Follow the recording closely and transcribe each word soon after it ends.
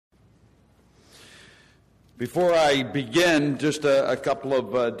Before I begin, just a couple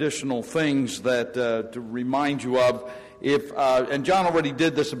of additional things that to remind you of. And John already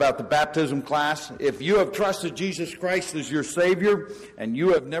did this about the baptism class. If you have trusted Jesus Christ as your Savior and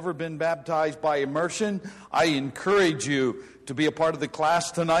you have never been baptized by immersion, I encourage you to be a part of the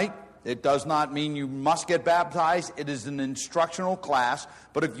class tonight. It does not mean you must get baptized. It is an instructional class.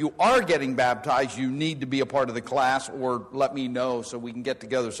 But if you are getting baptized, you need to be a part of the class, or let me know so we can get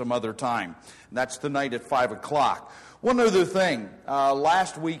together some other time. And that's tonight at 5 o'clock. One other thing.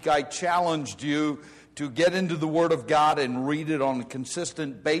 Last week I challenged you to get into the Word of God and read it on a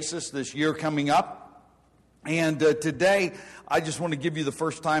consistent basis this year coming up. And today I just want to give you the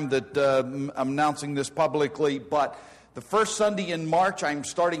first time that I'm announcing this publicly, but the first Sunday in March, I'm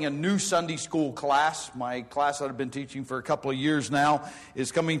starting a new Sunday school class. My class that I've been teaching for a couple of years now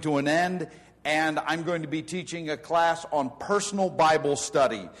is coming to an end, and I'm going to be teaching a class on personal Bible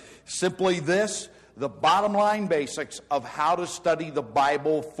study. Simply this, the bottom line basics of how to study the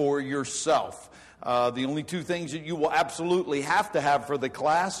Bible for yourself. The only two things that you will absolutely have to have for the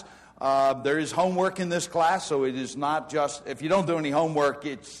class, there is homework in this class, so it is not just, if you don't do any homework,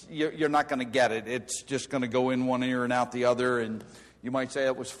 you're not going to get it. It's just going to go in one ear and out the other, and you might say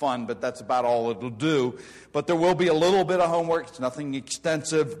it was fun, but that's about all it'll do. But there will be a little bit of homework. It's nothing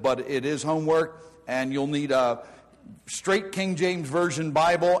extensive, but it is homework, and you'll need a straight King James Version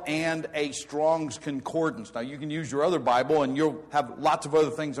Bible and a Strong's Concordance. Now, you can use your other Bible, and you'll have lots of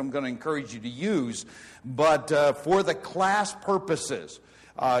other things I'm going to encourage you to use, but for the class purposes,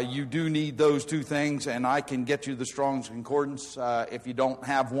 you do need those two things, and I can get you the Strong's Concordance if you don't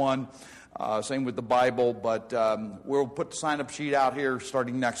have one. Same with the Bible, but we'll put the sign-up sheet out here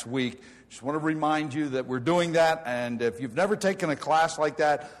starting next week. Just want to remind you that we're doing that, and if you've never taken a class like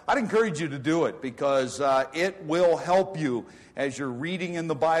that, I'd encourage you to do it, because it will help you as you're reading in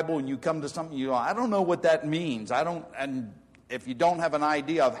the Bible and you come to something, you go, I don't know what that means. And if you don't have an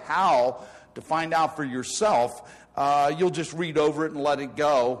idea of how to find out for yourself, you'll just read over it and let it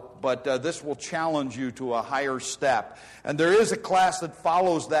go. But this will challenge you to a higher step. And there is a class that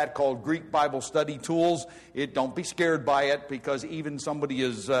follows that called Greek Bible Study Tools. Don't be scared by it, because even somebody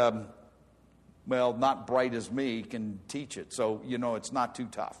as, not bright as me can teach it. So, it's not too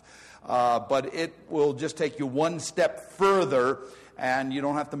tough. But it will just take you one step further, and you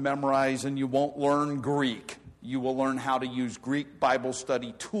don't have to memorize, and you won't learn Greek. You will learn how to use Greek Bible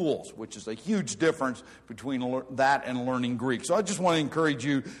study tools, which is a huge difference between that and learning Greek. So I just want to encourage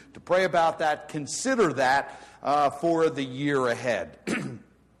you to pray about that, consider that for the year ahead.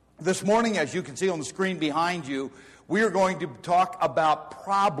 This morning, as you can see on the screen behind you, we are going to talk about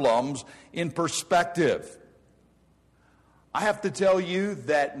problems in perspective. I have to tell you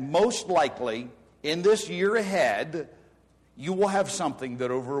that most likely in this year ahead, you will have something that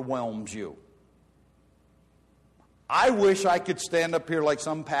overwhelms you. I wish I could stand up here like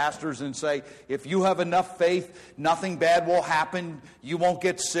some pastors and say, if you have enough faith, nothing bad will happen. You won't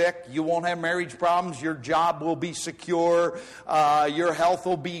get sick. You won't have marriage problems. Your job will be secure. Your health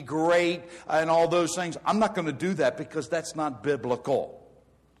will be great, and all those things. I'm not going to do that, because that's not biblical.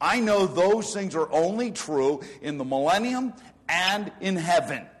 I know those things are only true in the millennium and in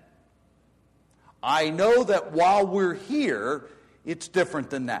heaven. I know that while we're here, it's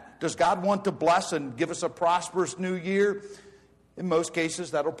different than that. Does God want to bless and give us a prosperous new year? In most cases,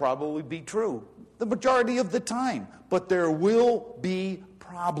 that'll probably be true the majority of the time. But there will be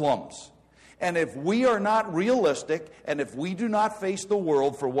problems. And if we are not realistic, and if we do not face the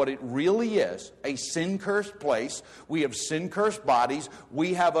world for what it really is, a sin-cursed place, we have sin-cursed bodies,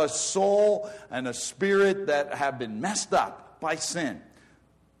 we have a soul and a spirit that have been messed up by sin.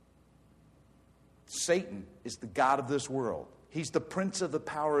 Satan is the god of this world. He's the prince of the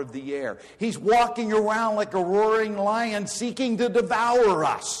power of the air. He's walking around like a roaring lion seeking to devour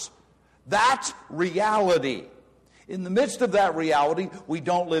us. That's reality. In the midst of that reality, we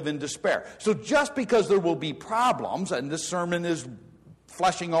don't live in despair. So just because there will be problems, and this sermon is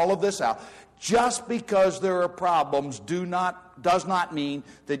fleshing all of this out, just because there are problems does not mean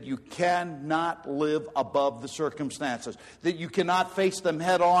that you cannot live above the circumstances, that you cannot face them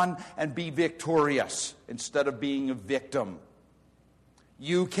head on and be victorious instead of being a victim.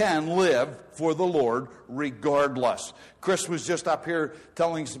 You can live for the Lord regardless. Chris was just up here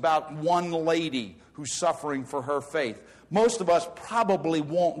telling us about one lady who's suffering for her faith. Most of us probably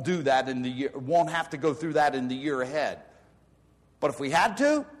won't do that won't have to go through that in the year ahead. But if we had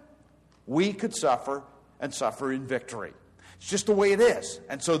to, we could suffer and suffer in victory. It's just the way it is.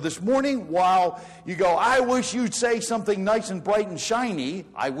 And so this morning, while you go, I wish you'd say something nice and bright and shiny,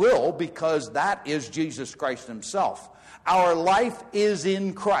 I will, because that is Jesus Christ himself. Our life is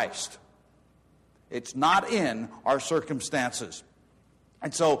in Christ. It's not in our circumstances.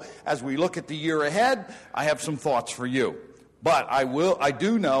 And so, as we look at the year ahead, I have some thoughts for you. But I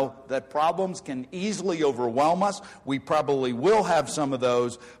do know that problems can easily overwhelm us. We probably will have some of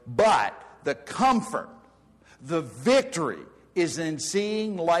those. But the comfort, the victory is in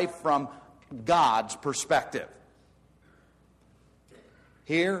seeing life from God's perspective.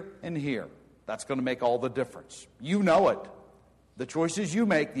 Here and here. That's going to make all the difference. You know it. The choices you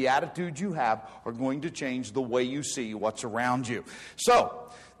make, the attitudes you have, are going to change the way you see what's around you. So,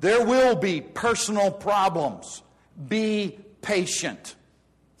 there will be personal problems. Be patient.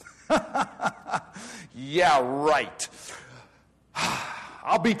 Yeah, right.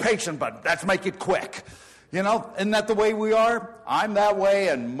 I'll be patient, but let's make it quick. You know, isn't that the way we are? I'm that way,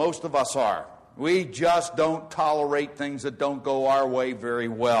 and most of us are. We just don't tolerate things that don't go our way very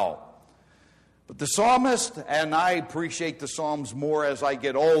well. But the psalmist, and I appreciate the Psalms more as I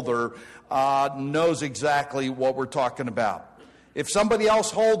get older, knows exactly what we're talking about. If somebody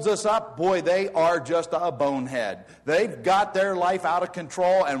else holds us up, boy, they are just a bonehead. They've got their life out of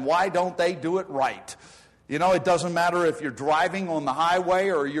control, and why don't they do it right? You know, it doesn't matter if you're driving on the highway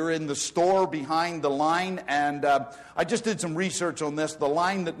or you're in the store behind the line. And I just did some research on this. The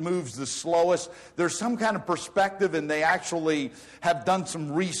line that moves the slowest, there's some kind of perspective, and they actually have done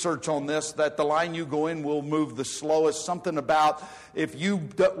some research on this, that the line you go in will move the slowest. Something about if you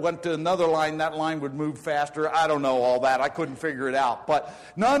went to another line, that line would move faster. I don't know all that. I couldn't figure it out. But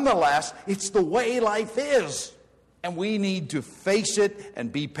nonetheless, it's the way life is. And we need to face it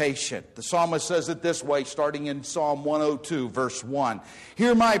and be patient. The psalmist says it this way, starting in Psalm 102, verse 1.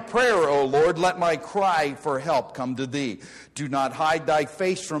 Hear my prayer, O Lord. Let my cry for help come to thee. Do not hide thy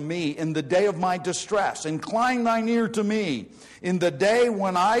face from me in the day of my distress. Incline thine ear to me. In the day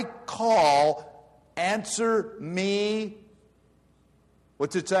when I call, answer me.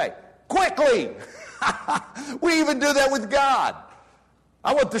 What's it say? Quickly. We even do that with God.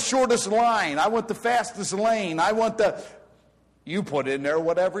 I want the shortest line. I want the fastest lane. I want you put in there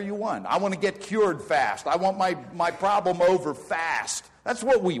whatever you want. I want to get cured fast. I want my problem over fast. That's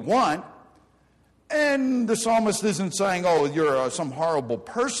what we want. And the psalmist isn't saying, oh, you're some horrible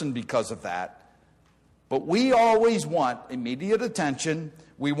person because of that. But we always want immediate attention.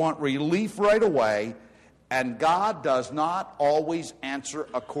 We want relief right away. And God does not always answer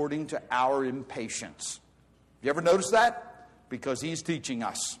according to our impatience. You ever notice that? Because He's teaching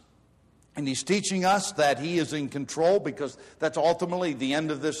us. And He's teaching us that He is in control, because that's ultimately the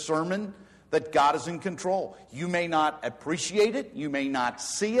end of this sermon, that God is in control. You may not appreciate it. You may not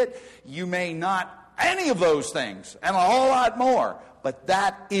see it. You may not any of those things, and a whole lot more. But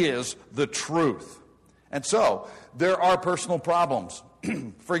that is the truth. And so, there are personal problems.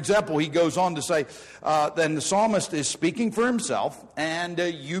 For example, he goes on to say, then the psalmist is speaking for himself, and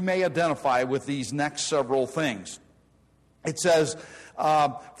you may identify with these next several things. It says,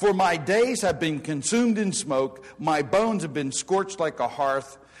 for my days have been consumed in smoke, my bones have been scorched like a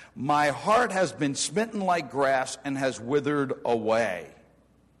hearth, my heart has been smitten like grass and has withered away.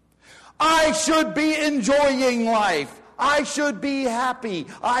 I should be enjoying life. I should be happy.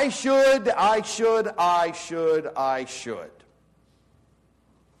 I should.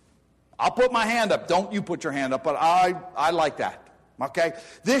 I'll put my hand up. Don't you put your hand up, but I like that. Okay?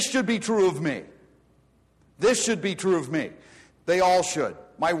 This should be true of me. This should be true of me. They all should.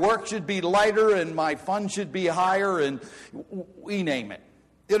 My work should be lighter and my fun should be higher, and we name it.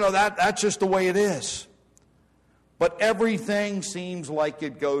 You know, that's just the way it is. But everything seems like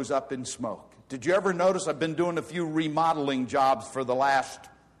it goes up in smoke. Did you ever notice I've been doing a few remodeling jobs for the last,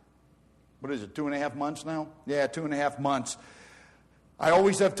 2.5 months now? Yeah, 2.5 months. I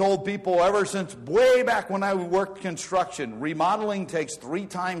always have told people ever since way back when I worked construction, remodeling takes 3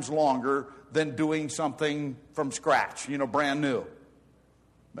 times longer than doing something from scratch, brand new.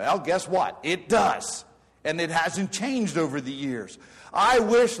 Well, guess what? It does. And it hasn't changed over the years. I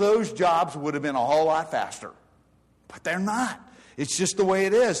wish those jobs would have been a whole lot faster. But they're not. It's just the way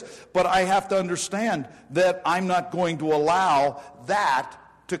it is. But I have to understand that I'm not going to allow that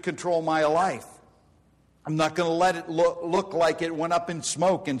to control my life. I'm not going to let it look like it went up in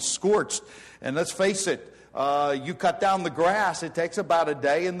smoke and scorched. And let's face it, you cut down the grass, it takes about a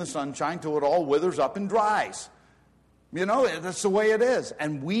day in the sunshine till it all withers up and dries. That's the way it is.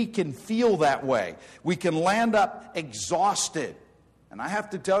 And we can feel that way. We can land up exhausted. And I have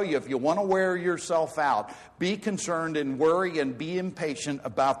to tell you, if you want to wear yourself out, be concerned and worry and be impatient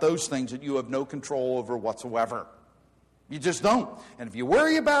about those things that you have no control over whatsoever. You just don't. And if you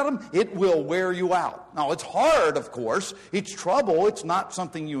worry about them, it will wear you out. Now, it's hard, of course. It's trouble. It's not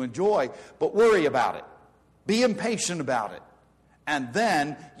something you enjoy. But worry about it. Be impatient about it. And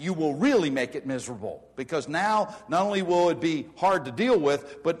then you will really make it miserable. Because now, not only will it be hard to deal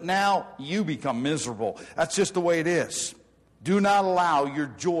with, but now you become miserable. That's just the way it is. Do not allow your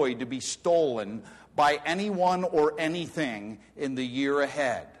joy to be stolen by anyone or anything in the year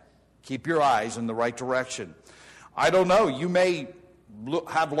ahead. Keep your eyes in the right direction. I don't know, you may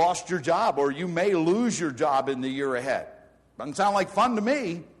have lost your job, or you may lose your job in the year ahead. Doesn't sound like fun to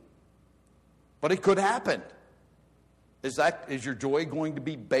me, but it could happen. Is your joy going to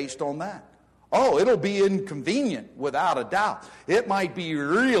be based on that? Oh, it'll be inconvenient, without a doubt. It might be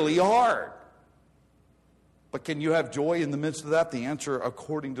really hard. But can you have joy in the midst of that? The answer,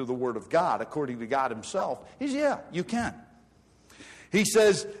 according to the Word of God, according to God Himself, is yeah, you can. He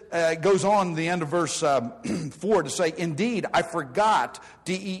says, goes on the end of verse 4 to say, indeed, I forgot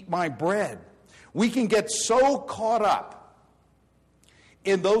to eat my bread. We can get so caught up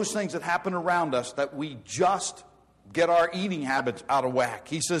in those things that happen around us that we just get our eating habits out of whack.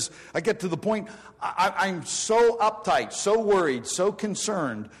 He says, I get to the point, I'm so uptight, so worried, so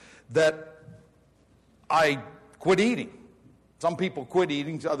concerned that I quit eating. Some people quit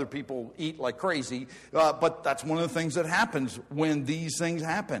eating, other people eat like crazy, but that's one of the things that happens when these things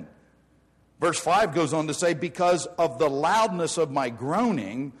happen. Verse 5 goes on to say, because of the loudness of my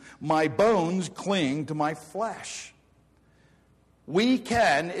groaning, my bones cling to my flesh. We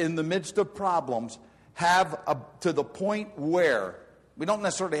can, in the midst of problems, have to the point where we don't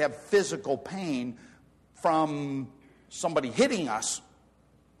necessarily have physical pain from somebody hitting us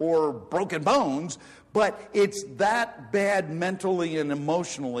or broken bones, but it's that bad mentally and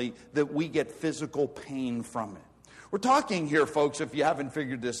emotionally that we get physical pain from it. We're talking here, folks, if you haven't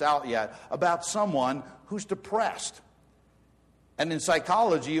figured this out yet, about someone who's depressed. And in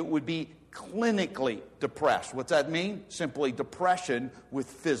psychology, it would be clinically depressed. What's that mean? Simply depression with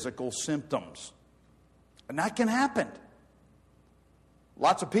physical symptoms. And that can happen.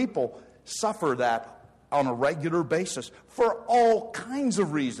 Lots of people suffer that on a regular basis for all kinds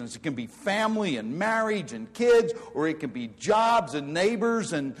of reasons. It can be family and marriage and kids, or it can be jobs and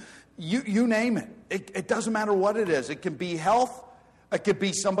neighbors, and you name it. It doesn't matter what it is. It can be health. It could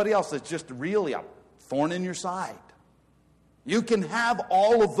be somebody else that's just really a thorn in your side. You can have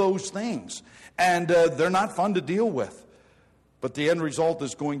all of those things, and they're not fun to deal with. But the end result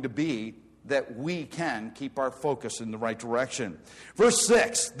is going to be that we can keep our focus in the right direction. Verse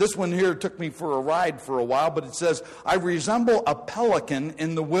 6, this one here took me for a ride for a while, but it says, I resemble a pelican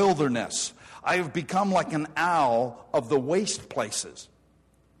in the wilderness. I have become like an owl of the waste places.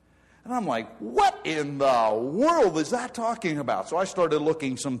 And I'm like, what in the world is that talking about? So I started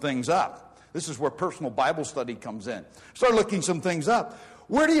looking some things up. This is where personal Bible study comes in. Started looking some things up.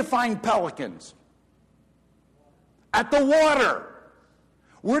 Where do you find pelicans? At the water.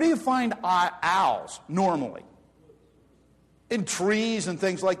 Where do you find owls normally? In trees and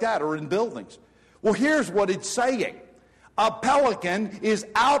things like that, or in buildings. Well, here's what it's saying. A pelican is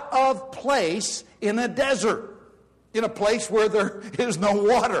out of place in a desert, in a place where there is no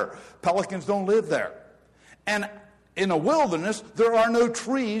water. Pelicans don't live there. And in a wilderness, there are no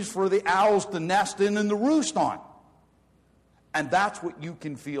trees for the owls to nest in and to roost on. And that's what you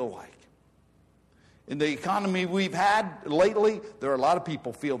can feel like. In the economy we've had lately, there are a lot of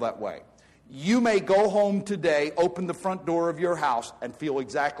people feel that way. You may go home today, open the front door of your house, and feel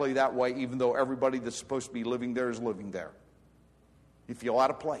exactly that way, even though everybody that's supposed to be living there is living there. You feel out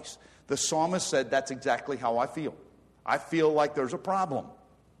of place. The psalmist said, that's exactly how I feel. I feel like there's a problem.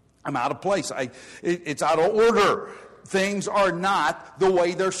 I'm out of place. It's out of order. Things are not the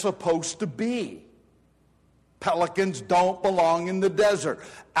way they're supposed to be. Pelicans don't belong in the desert.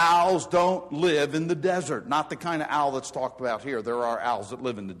 Owls don't live in the desert. Not the kind of owl that's talked about here. There are owls that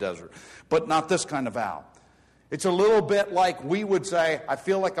live in the desert, but not this kind of owl. It's a little bit like we would say, I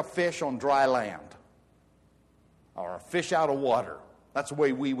feel like a fish on dry land, or a fish out of water. That's the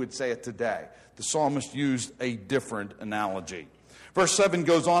way we would say it today. The psalmist used a different analogy. Verse 7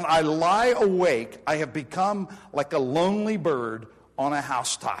 goes on, I lie awake, I have become like a lonely bird on a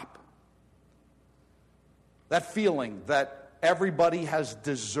housetop. That feeling that everybody has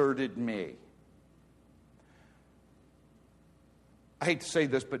deserted me. I hate to say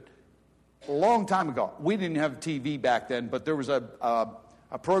this, but a long time ago, we didn't have TV back then, but there was a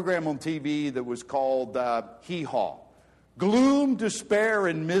program on TV that was called Hee Haw. Gloom, despair,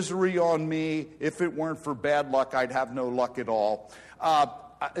 and misery on me. If it weren't for bad luck, I'd have no luck at all.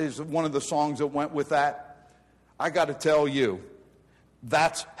 Is one of the songs that went with that. I got to tell you,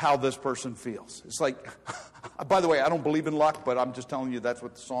 that's how this person feels. It's like, by the way, I don't believe in luck, but I'm just telling you that's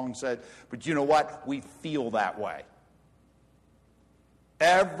what the song said. But you know what? We feel that way.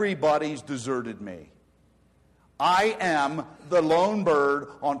 Everybody's deserted me. I am the lone bird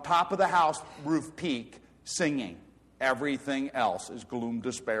on top of the house roof peak singing. Everything else is gloom,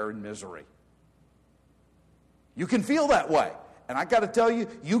 despair, and misery. You can feel that way. And I got to tell you,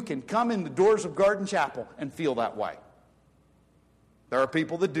 you can come in the doors of Garden Chapel and feel that way. There are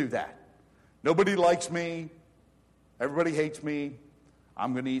people that do that. Nobody likes me. Everybody hates me.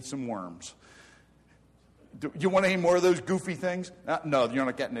 I'm going to eat some worms. Do you want any more of those goofy things? No, you're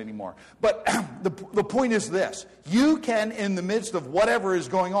not getting any more. But the point is this. You can, in the midst of whatever is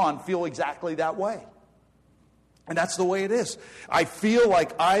going on, feel exactly that way. And that's the way it is. I feel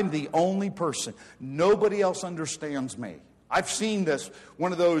like I'm the only person. Nobody else understands me. I've seen this,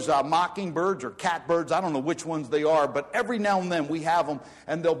 one of those mockingbirds or catbirds, I don't know which ones they are, but every now and then we have them,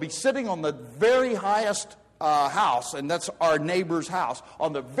 and they'll be sitting on the very highest house, and that's our neighbor's house,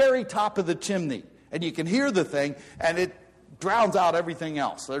 on the very top of the chimney. And you can hear the thing, and it drowns out everything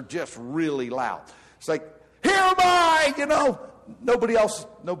else. They're just really loud. It's like, here am I, nobody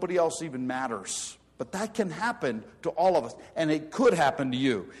else even matters. But that can happen to all of us, and it could happen to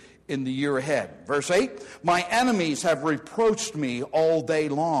you in the year ahead. Verse 8, my enemies have reproached me all day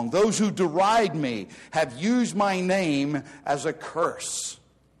long. Those who deride me have used my name as a curse.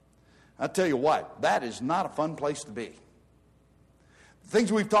 I'll tell you what, that is not a fun place to be. The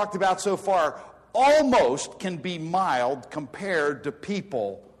things we've talked about so far almost can be mild compared to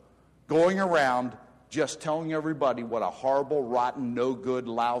people going around just telling everybody what a horrible, rotten, no good,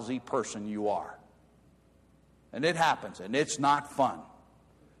 lousy person you are. And it happens, and it's not fun.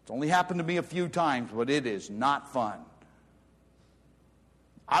 It's only happened to me a few times, but it is not fun.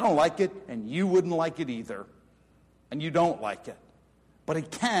 I don't like it, and you wouldn't like it either. And you don't like it. But it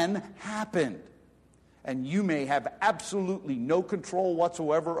can happen. And you may have absolutely no control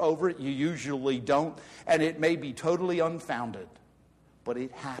whatsoever over it. You usually don't. And it may be totally unfounded. But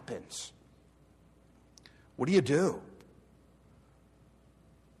it happens. What do?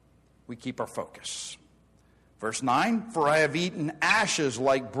 We keep our focus. Verse 9, for I have eaten ashes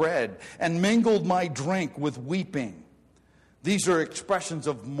like bread and mingled my drink with weeping. These are expressions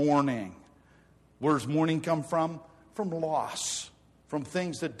of mourning. Where does mourning come from? From loss. From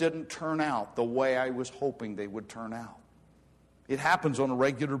things that didn't turn out the way I was hoping they would turn out. It happens on a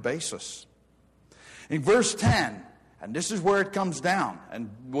regular basis. In verse 10, and this is where it comes down,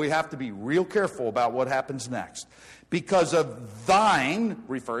 and we have to be real careful about what happens next. Because of thine,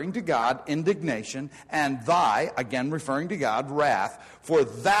 referring to God, indignation, and thy, again referring to God, wrath, for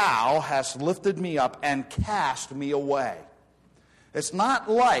thou hast lifted me up and cast me away. It's not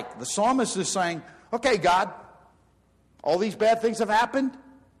like the psalmist is saying, okay, God, all these bad things have happened.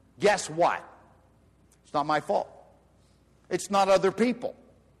 Guess what? It's not my fault. It's not other people.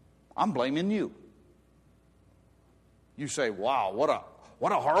 I'm blaming you. You say, wow, what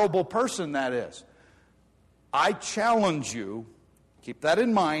a horrible person that is. I challenge you, keep that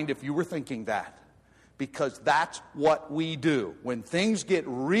in mind if you were thinking that, because that's what we do. When things get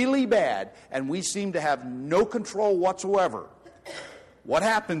really bad and we seem to have no control whatsoever, what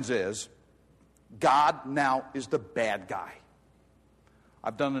happens is God now is the bad guy.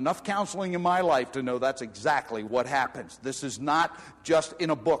 I've done enough counseling in my life to know that's exactly what happens. This is not just in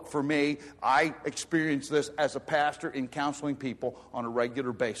a book for me. I experience this as a pastor in counseling people on a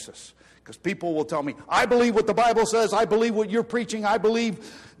regular basis. Because people will tell me, I believe what the Bible says, I believe what you're preaching, I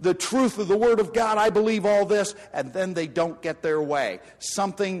believe the truth of the Word of God, I believe all this, and then they don't get their way.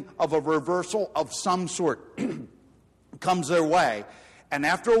 Something of a reversal of some sort comes their way, and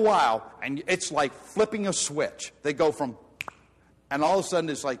after a while, and it's like flipping a switch. They go from, and all of a sudden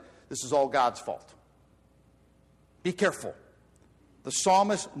it's like, this is all God's fault. Be careful. The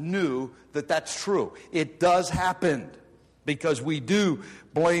psalmist knew that that's true. It does happen. Because we do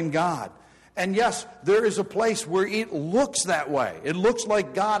blame God. And yes, there is a place where it looks that way. It looks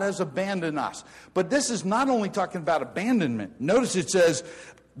like God has abandoned us. But this is not only talking about abandonment. Notice it says,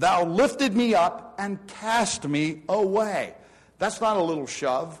 thou lifted me up and cast me away. That's not a little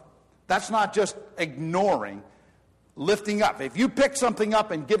shove. That's not just ignoring. Lifting up. If you pick something up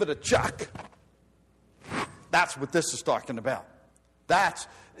and give it a chuck, that's what this is talking about.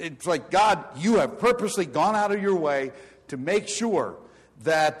 It's like, God, you have purposely gone out of your way to make sure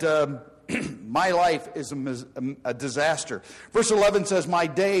that my life is a disaster. Verse 11 says, my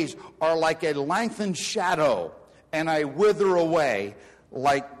days are like a lengthened shadow, and I wither away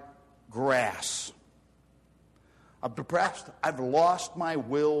like grass. I'm depressed. I've lost my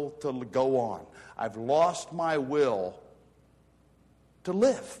will to go on. I've lost my will to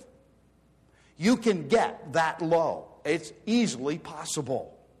live. You can get that low. It's easily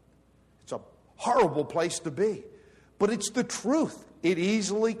possible. It's a horrible place to be. But it's the truth. It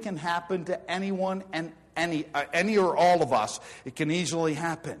easily can happen to anyone and any or all of us. It can easily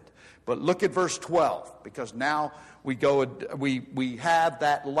happen. But look at verse 12, because now we have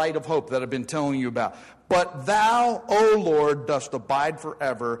that light of hope that I've been telling you about. But thou, O Lord, dost abide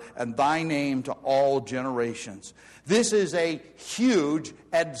forever, and thy name to all generations. This is a huge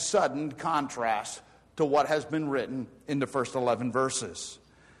and sudden contrast to what has been written in the first 11 verses.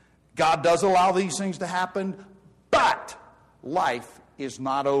 God does allow these things to happen, but life is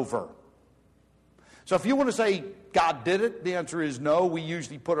not over. So if you want to say God did it, the answer is no. We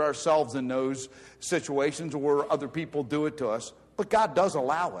usually put ourselves in those situations where other people do it to us, but God does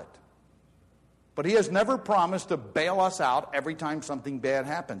allow it. But he has never promised to bail us out every time something bad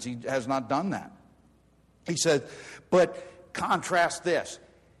happens. He has not done that. He said, but contrast this.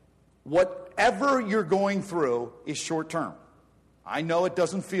 Whatever you're going through is short term. I know it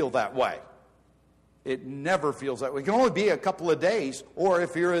doesn't feel that way. It never feels that way. It can only be a couple of days, or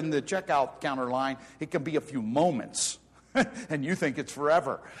if you're in the checkout counter line, it can be a few moments. And you think it's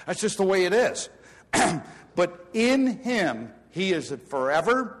forever. That's just the way it is. But in him, he is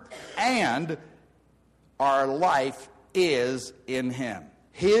forever, and our life is in him.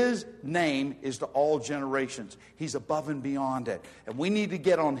 His name is to all generations. He's above and beyond it. And we need to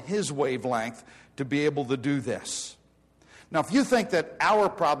get on his wavelength to be able to do this. Now, if you think that our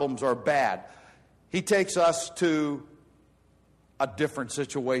problems are bad, he takes us to a different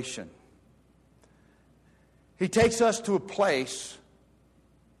situation. He takes us to a place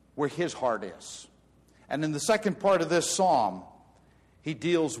where his heart is. And in the second part of this psalm, he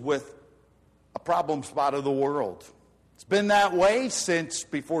deals with a problem spot of the world. It's been that way since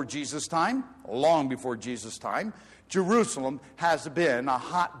before Jesus' time, long before Jesus' time. Jerusalem has been a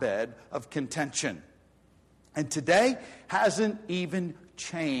hotbed of contention. And today hasn't even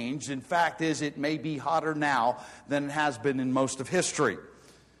changed. In fact, it may be hotter now than it has been in most of history.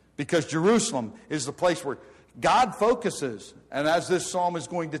 Because Jerusalem is the place where God focuses. And as this psalm is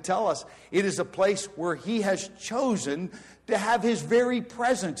going to tell us, it is a place where he has chosen to have his very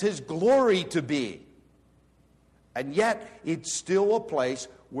presence, his glory to be. And yet, it's still a place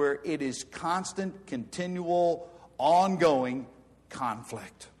where it is constant, continual, ongoing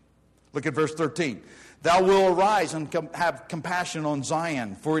conflict. Look at verse 13. Thou wilt arise and have compassion on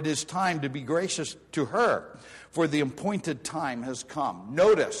Zion, for it is time to be gracious to her, for the appointed time has come.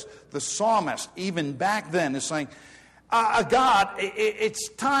 Notice, the psalmist, even back then, is saying, God, it's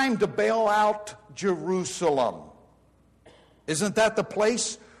time to bail out Jerusalem. Isn't that the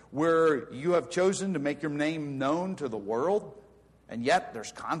place where you have chosen to make your name known to the world? And yet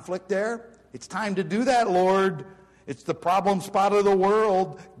there's conflict there. It's time to do that, Lord. It's the problem spot of the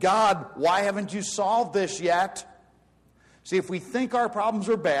world. God, why haven't you solved this yet? See, if we think our problems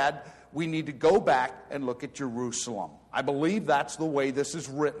are bad, we need to go back and look at Jerusalem. I believe that's the way this is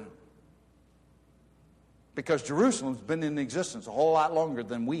written. Because Jerusalem's been in existence a whole lot longer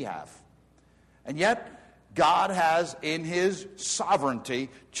than we have. And yet, God has, in his sovereignty,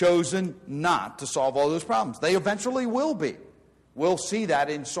 chosen not to solve all those problems. They eventually will be. We'll see that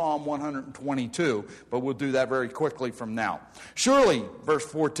in Psalm 122, but we'll do that very quickly from now. Surely, verse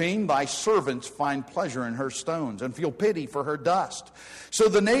 14, thy servants find pleasure in her stones and feel pity for her dust. So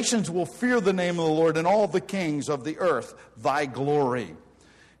the nations will fear the name of the Lord, and all the kings of the earth thy glory.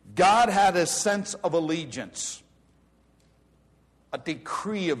 God had a sense of allegiance, a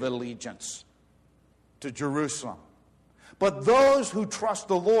decree of allegiance to Jerusalem. But those who trust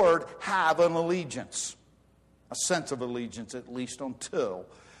the Lord have an allegiance, a sense of allegiance, at least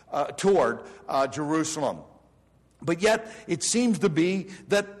toward Jerusalem. But yet, it seems to be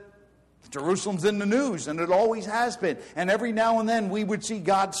that Jerusalem's in the news, and it always has been. And every now and then, we would see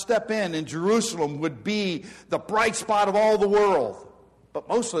God step in, and Jerusalem would be the bright spot of all the world. But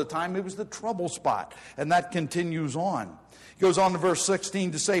most of the time, it was the trouble spot, and that continues on. He goes on to verse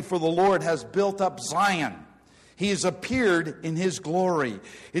 16 to say, for the Lord has built up Zion. He has appeared in his glory.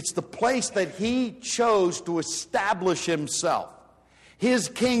 It's the place that he chose to establish himself. His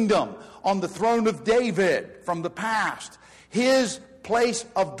kingdom on the throne of David from the past. His place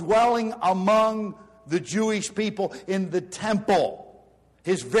of dwelling among the Jewish people in the temple.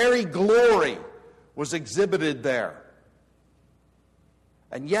 His very glory was exhibited there.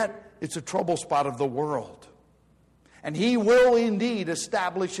 And yet, it's a trouble spot of the world. And he will indeed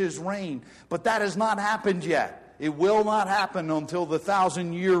establish his reign. But that has not happened yet. It will not happen until the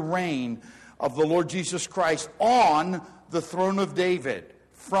 1,000-year reign of the Lord Jesus Christ on the throne of David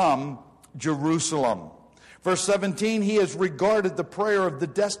from Jerusalem. Verse 17, he has regarded the prayer of the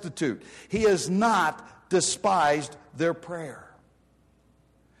destitute. He has not despised their prayer.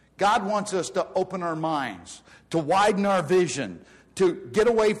 God wants us to open our minds, to widen our vision, to get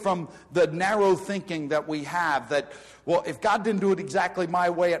away from the narrow thinking that we have that, well, if God didn't do it exactly my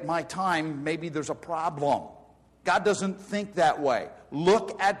way at my time, maybe there's a problem. God doesn't think that way.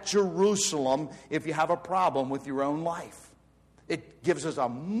 Look at Jerusalem if you have a problem with your own life. It gives us a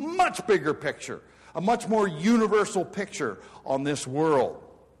much bigger picture, a much more universal picture on this world.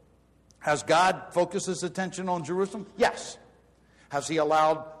 Has God focused his attention on Jerusalem? Yes. Has he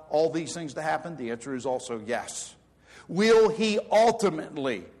allowed all these things to happen? The answer is also yes. Will he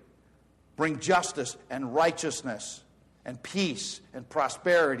ultimately bring justice and righteousness and peace and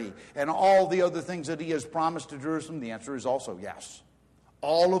prosperity and all the other things that he has promised to Jerusalem? The answer is also yes.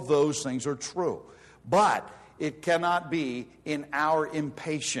 All of those things are true. But it cannot be in our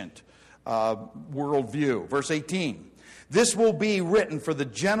impatient worldview. Verse 18. This will be written for the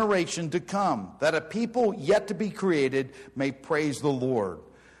generation to come, that a people yet to be created may praise the Lord.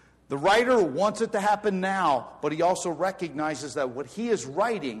 The writer wants it to happen now, but he also recognizes that what he is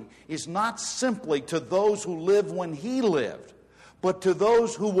writing is not simply to those who lived when he lived, but to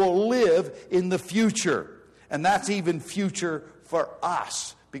those who will live in the future. And that's even future for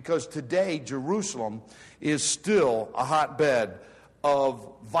us, because today Jerusalem is still a hotbed of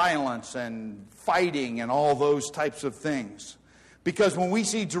violence and fighting and all those types of things. Because when we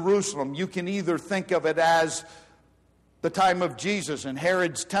see Jerusalem, you can either think of it as the time of Jesus and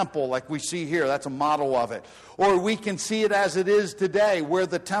Herod's temple, like we see here. That's a model of it. Or we can see it as it is today, where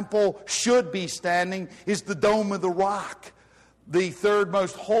the temple should be standing is the Dome of the Rock, the third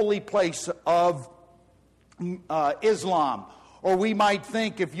most holy place of Islam. Or we might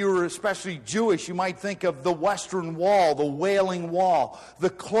think, if you're especially Jewish, you might think of the Western Wall, the Wailing Wall,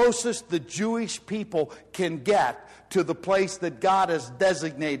 the closest the Jewish people can get to the place that God has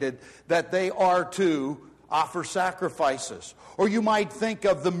designated that they are to offer sacrifices. Or you might think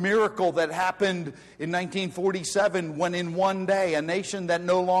of the miracle that happened in 1947 when in one day a nation that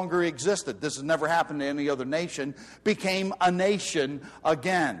no longer existed, this has never happened to any other nation, became a nation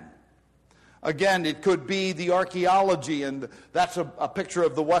again. Again, it could be the archaeology, and that's a picture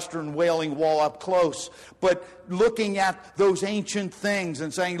of the Western Wailing Wall up close. But looking at those ancient things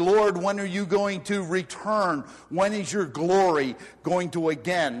and saying, Lord, when are you going to return? When is your glory going to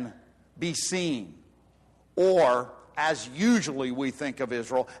again be seen? Or, as usually we think of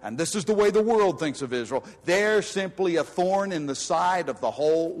Israel, and this is the way the world thinks of Israel, they're simply a thorn in the side of the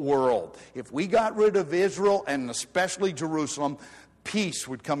whole world. If we got rid of Israel, and especially Jerusalem, peace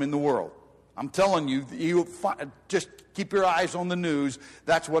would come in the world. I'm telling you, just keep your eyes on the news.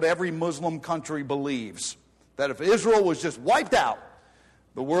 That's what every Muslim country believes. That if Israel was just wiped out,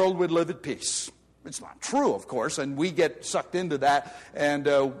 the world would live at peace. It's not true, of course, and we get sucked into that and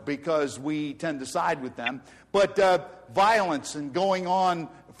because we tend to side with them. But violence and going on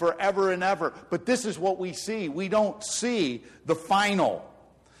forever and ever. But this is what we see. We don't see the final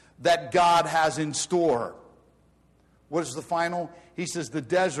that God has in store. What is the final? He says the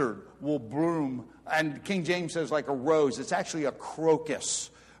desert will bloom. And King James says like a rose. It's actually a crocus.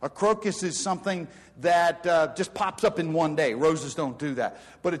 A crocus is something that just pops up in one day. Roses don't do that.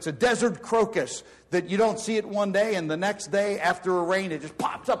 But it's a desert crocus that you don't see it one day, and the next day after a rain it just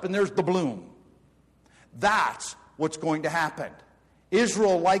pops up and there's the bloom. That's what's going to happen.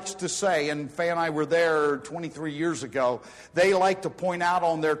 Israel likes to say, and Faye and I were there 23 years ago, they like to point out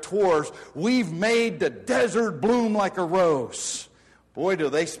on their tours, we've made the desert bloom like a rose. Boy, do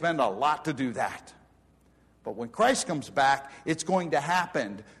they spend a lot to do that. But when Christ comes back, it's going to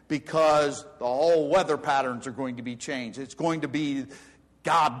happen because the whole weather patterns are going to be changed. It's going to be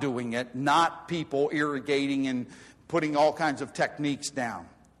God doing it, not people irrigating and putting all kinds of techniques down.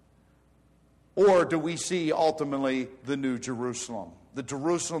 Or do we see ultimately the New Jerusalem? The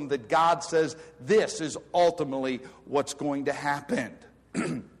Jerusalem that God says this is ultimately what's going to happen.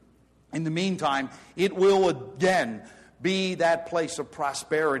 In the meantime, it will again be that place of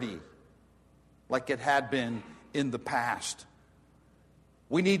prosperity like it had been in the past.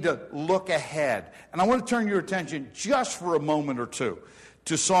 We need to look ahead. And I want to turn your attention just for a moment or two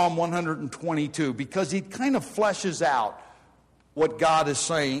to Psalm 122 because it kind of fleshes out what God is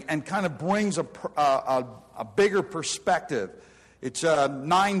saying and kind of brings a bigger perspective. It's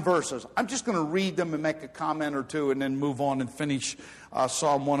 9 verses. I'm just going to read them and make a comment or two and then move on and finish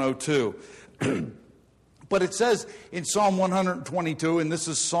Psalm 102. But it says in Psalm 122, and this is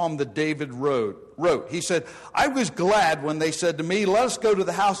a psalm that David wrote. He said, I was glad when they said to me, let us go to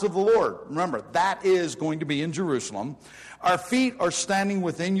the house of the Lord. Remember, that is going to be in Jerusalem. Our feet are standing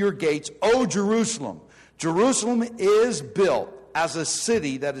within your gates, O Jerusalem. Jerusalem is built as a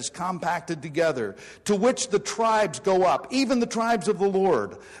city that is compacted together, to which the tribes go up, even the tribes of the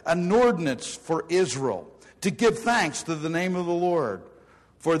Lord, an ordinance for Israel, to give thanks to the name of the Lord.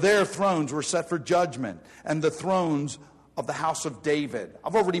 For their thrones were set for judgment, and the thrones of the house of David.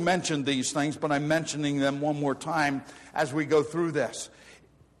 I've already mentioned these things, but I'm mentioning them one more time as we go through this.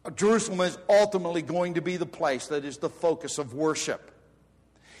 Jerusalem is ultimately going to be the place that is the focus of worship.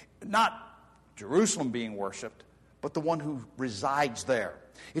 Not Jerusalem being worshipped, but the one who resides there.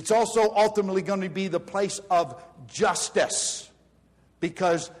 It's also ultimately going to be the place of justice,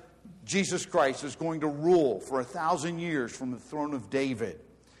 because Jesus Christ is going to rule for 1,000 years from the throne of David.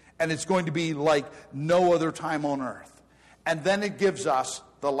 And it's going to be like no other time on earth. And then it gives us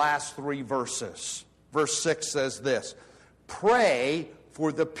the last 3 verses. Verse 6 says this: pray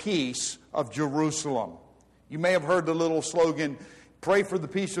for the peace of Jerusalem. You may have heard the little slogan, pray for the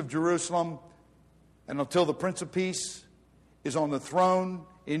peace of Jerusalem, and until the Prince of Peace is on the throne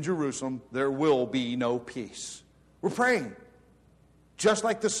in Jerusalem, there will be no peace. We're praying, just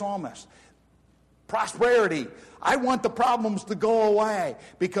like the psalmist. Prosperity. I want the problems to go away,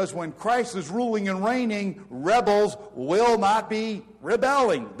 because when Christ is ruling and reigning, rebels will not be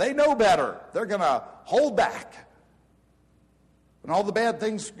rebelling. They know better. They're going to hold back. When all the bad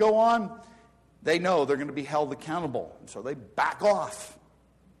things go on, they know they're going to be held accountable. And so they back off.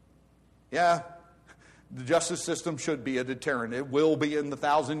 Yeah, the justice system should be a deterrent. It will be in the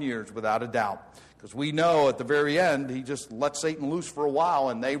 1,000 years, without a doubt. Because we know at the very end, he just lets Satan loose for a while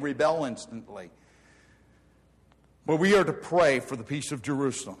and they rebel instantly. But we are to pray for the peace of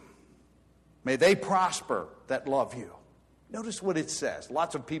Jerusalem. May they prosper that love you. Notice what it says.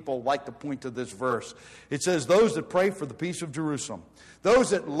 Lots of people like to point to this verse. It says, those that pray for the peace of Jerusalem.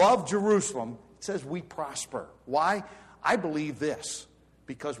 Those that love Jerusalem, it says we prosper. Why? I believe this.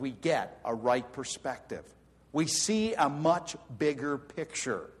 Because we get a right perspective. We see a much bigger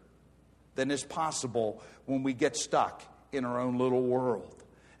picture than is possible when we get stuck in our own little world.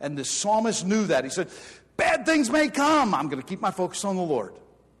 And the psalmist knew that. He said, bad things may come. I'm going to keep my focus on the Lord.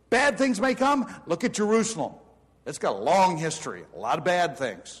 Bad things may come. Look at Jerusalem. It's got a long history, a lot of bad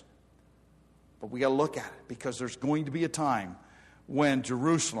things. But we got to look at it, because there's going to be a time when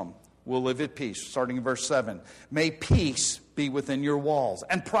Jerusalem will live at peace. Starting in verse 7. May peace be within your walls,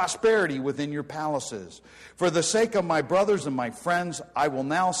 and prosperity within your palaces. For the sake of my brothers and my friends, I will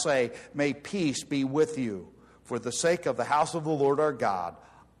now say, may peace be with you. For the sake of the house of the Lord our God,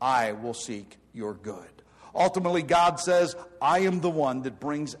 I will seek your good. Ultimately, God says, I am the one that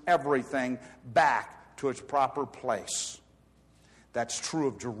brings everything back to its proper place. That's true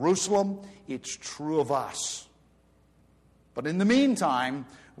of Jerusalem. It's true of us. But in the meantime,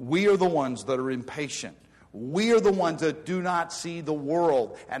 we are the ones that are impatient. We are the ones that do not see the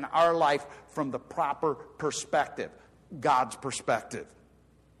world and our life from the proper perspective, God's perspective.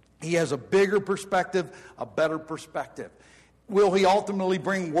 He has a bigger perspective, a better perspective. Will he ultimately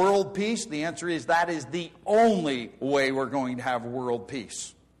bring world peace? The answer is that is the only way we're going to have world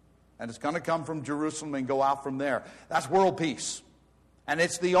peace. And it's going to come from Jerusalem and go out from there. That's world peace. And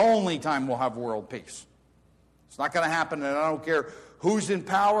it's the only time we'll have world peace. It's not going to happen, and I don't care who's in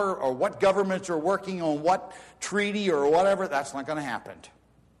power or what governments are working on what treaty or whatever. That's not going to happen.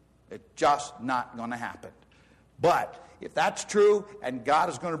 It's just not going to happen. But if that's true and God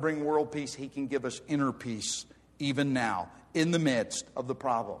is going to bring world peace, he can give us inner peace even now in the midst of the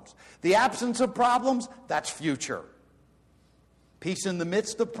problems. The absence of problems, that's future. Peace in the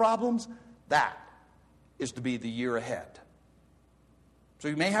midst of problems, that is to be the year ahead. So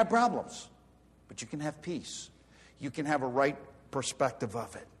you may have problems, but you can have peace. You can have a right perspective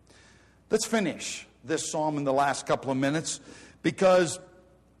of it. Let's finish this psalm in the last couple of minutes, because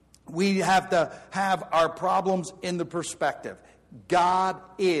we have to have our problems in the perspective. God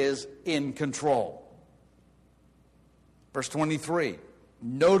is in control. Verse 23.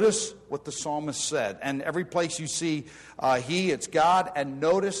 Notice what the psalmist said. And every place you see it's God. And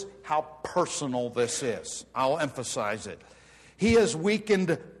notice how personal this is. I'll emphasize it. He has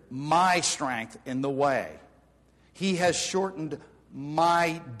weakened my strength in the way. He has shortened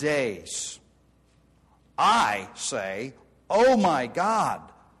my days. I say, oh my God,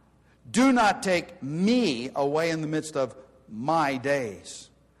 do not take me away in the midst of my days.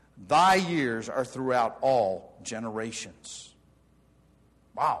 Thy years are throughout all generations.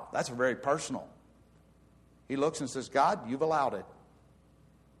 Wow, that's very personal. He looks and says, God, you've allowed it.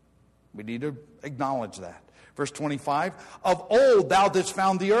 We need to acknowledge that. Verse 25, of old thou didst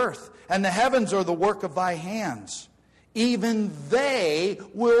found the earth, and the heavens are the work of thy hands. Even they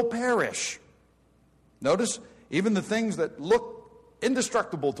will perish. Notice, even the things that look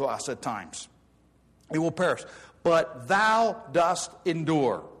indestructible to us at times, it will perish. But thou dost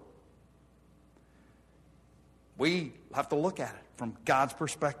endure. We have to look at it from God's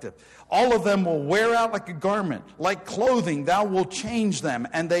perspective. All of them will wear out like a garment. Like clothing, thou wilt change them,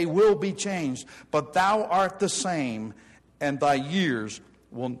 and they will be changed. But thou art the same, and thy years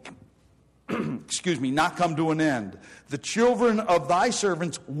will not come to an end. The children of thy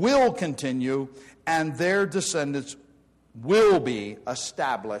servants will continue, and their descendants will be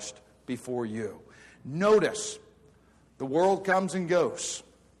established before you. Notice, the world comes and goes.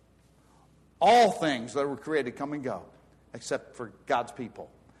 All things that were created come and go, except for God's people.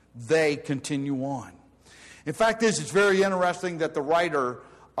 They continue on. In fact, it's very interesting that the writer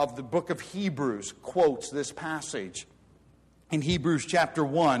of the book of Hebrews quotes this passage in Hebrews chapter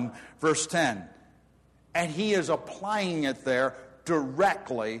 1, verse 10. And he is applying it there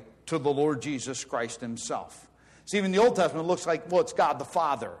directly to the Lord Jesus Christ himself. See, in the Old Testament, it looks like, well, it's God the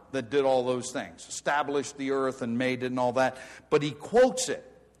Father that did all those things, established the earth and made it and all that. But he quotes it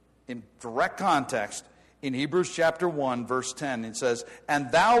in direct context in Hebrews chapter 1, verse 10. It says,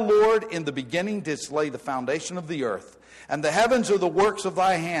 And thou, Lord, in the beginning didst lay the foundation of the earth, and the heavens are the works of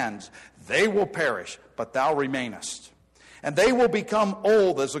thy hands. They will perish, but thou remainest. And they will become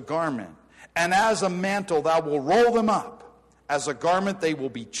old as a garment, and as a mantle thou wilt roll them up. As a garment they will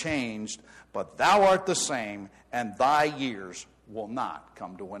be changed, but thou art the same, and thy years will not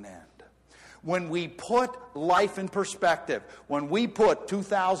come to an end. When we put life in perspective, when we put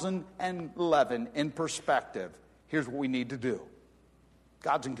 2011 in perspective, here's what we need to do.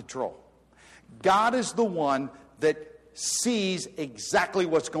 God's in control. God is the one that sees exactly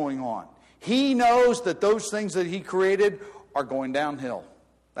what's going on. He knows that those things that he created are going downhill.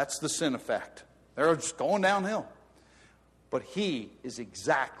 That's the sin effect. They're just going downhill. But he is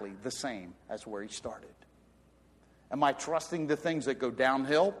exactly the same as where he started. Am I trusting the things that go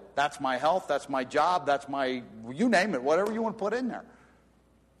downhill? That's my health, that's my job, that's my, you name it, whatever you want to put in there.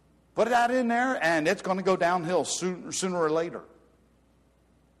 Put that in there and it's going to go downhill sooner or later.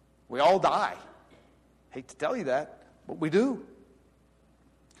 We all die. Hate to tell you that, but we do.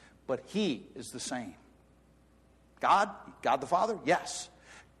 But he is the same. God the Father? Yes.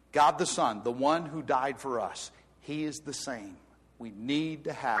 God the Son, the one who died for us, he is the same. We need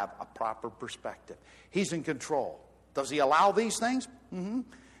to have a proper perspective. He's in control. Does he allow these things? Mm-hmm.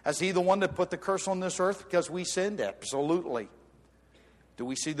 Is he the one that put the curse on this earth because we sinned? Absolutely. Do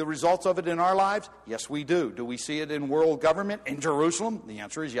we see the results of it in our lives? Yes, we do. Do we see it in world government, in Jerusalem? The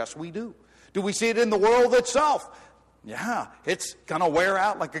answer is yes, we do. Do we see it in the world itself? Yeah, it's going to wear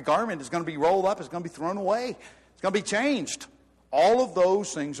out like a garment. It's going to be rolled up. It's going to be thrown away. It's going to be changed. All of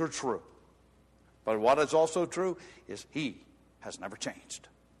those things are true. But what is also true is he has never changed.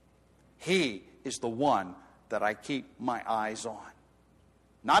 He is the one that I keep my eyes on.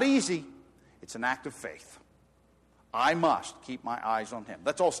 Not easy. It's an act of faith. I must keep my eyes on him.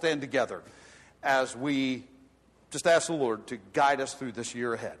 Let's all stand together as we just ask the Lord to guide us through this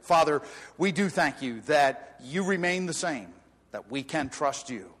year ahead. Father, we do thank you that you remain the same, that we can trust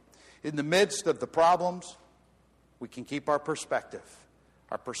you. In the midst of the problems, we can keep our perspective.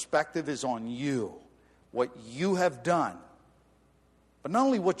 Our perspective is on you, what you have done. But not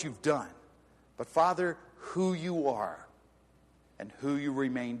only what you've done, but Father, who you are and who you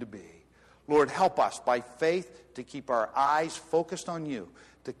remain to be. Lord, help us by faith to keep our eyes focused on you,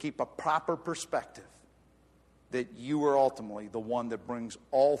 to keep a proper perspective that you are ultimately the one that brings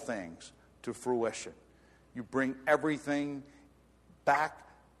all things to fruition. You bring everything back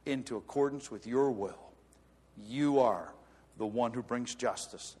into accordance with your will. You are the one who brings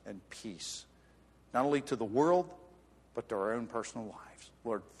justice and peace, not only to the world, but to our own personal lives.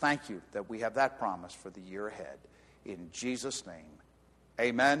 Lord, thank you that we have that promise for the year ahead. In Jesus' name,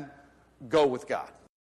 amen. Go with God.